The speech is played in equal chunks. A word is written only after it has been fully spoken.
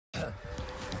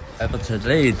Everton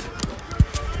lead.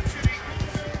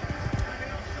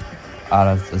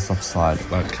 And it's offside,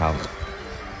 it won't count.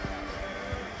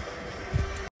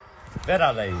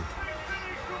 Villa lead.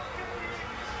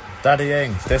 Danny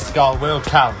Ings, this goal will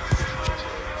count.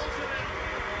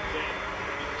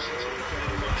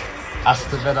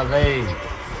 Aston Villa lead.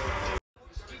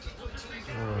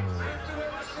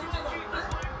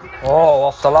 Oh,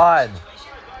 off the line.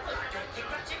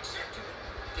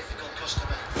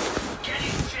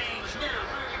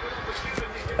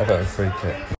 Everton free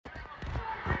kick.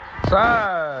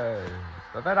 So,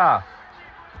 the winner.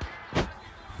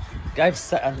 Game,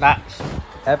 set and match.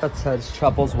 Everton's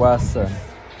troubles worsen.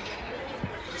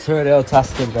 2-0 to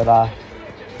Aston Villa.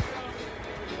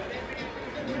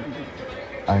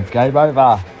 And game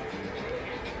over.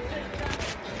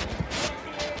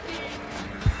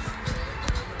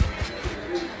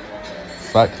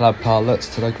 Frank Lampard looks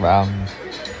to the ground,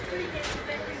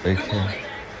 thinking,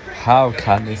 how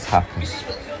can this happen?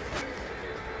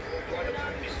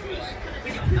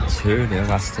 2-0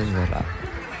 Aston Villa.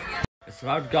 It's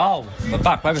our own goal. We're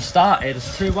back where we started.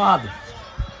 It's 2-1.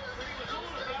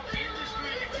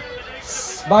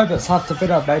 Moments after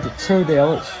Villa made it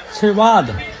 2-0. It's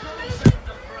 2-1.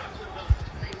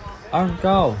 Own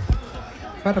goal.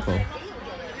 Incredible.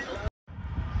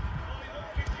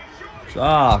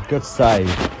 Ah, good save.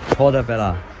 Poor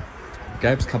Villa.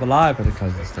 Game's come alive in the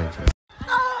closing stages.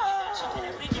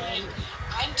 Every game,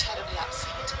 I'm terribly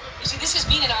upset. You see, this has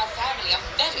been in our family a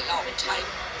very long time.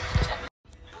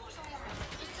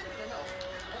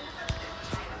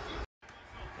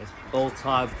 It's full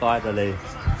time finally.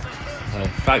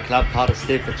 Frank Lampard and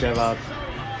Stephen Gerrard.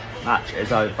 Match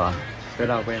is over.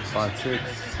 Villa wins by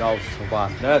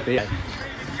 2-1. Nervy.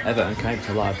 Everton came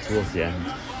to life towards the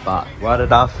end, but weren't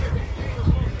enough.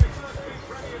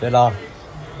 Villa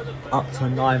up to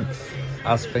 9th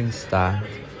as things stand,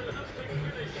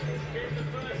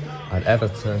 and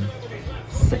Everton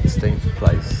 16th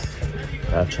place.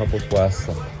 Their troubles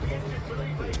worsen.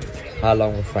 How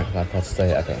long will Frank Lampard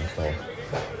stay at Everton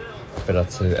for? Villa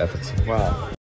 2, Everton 1.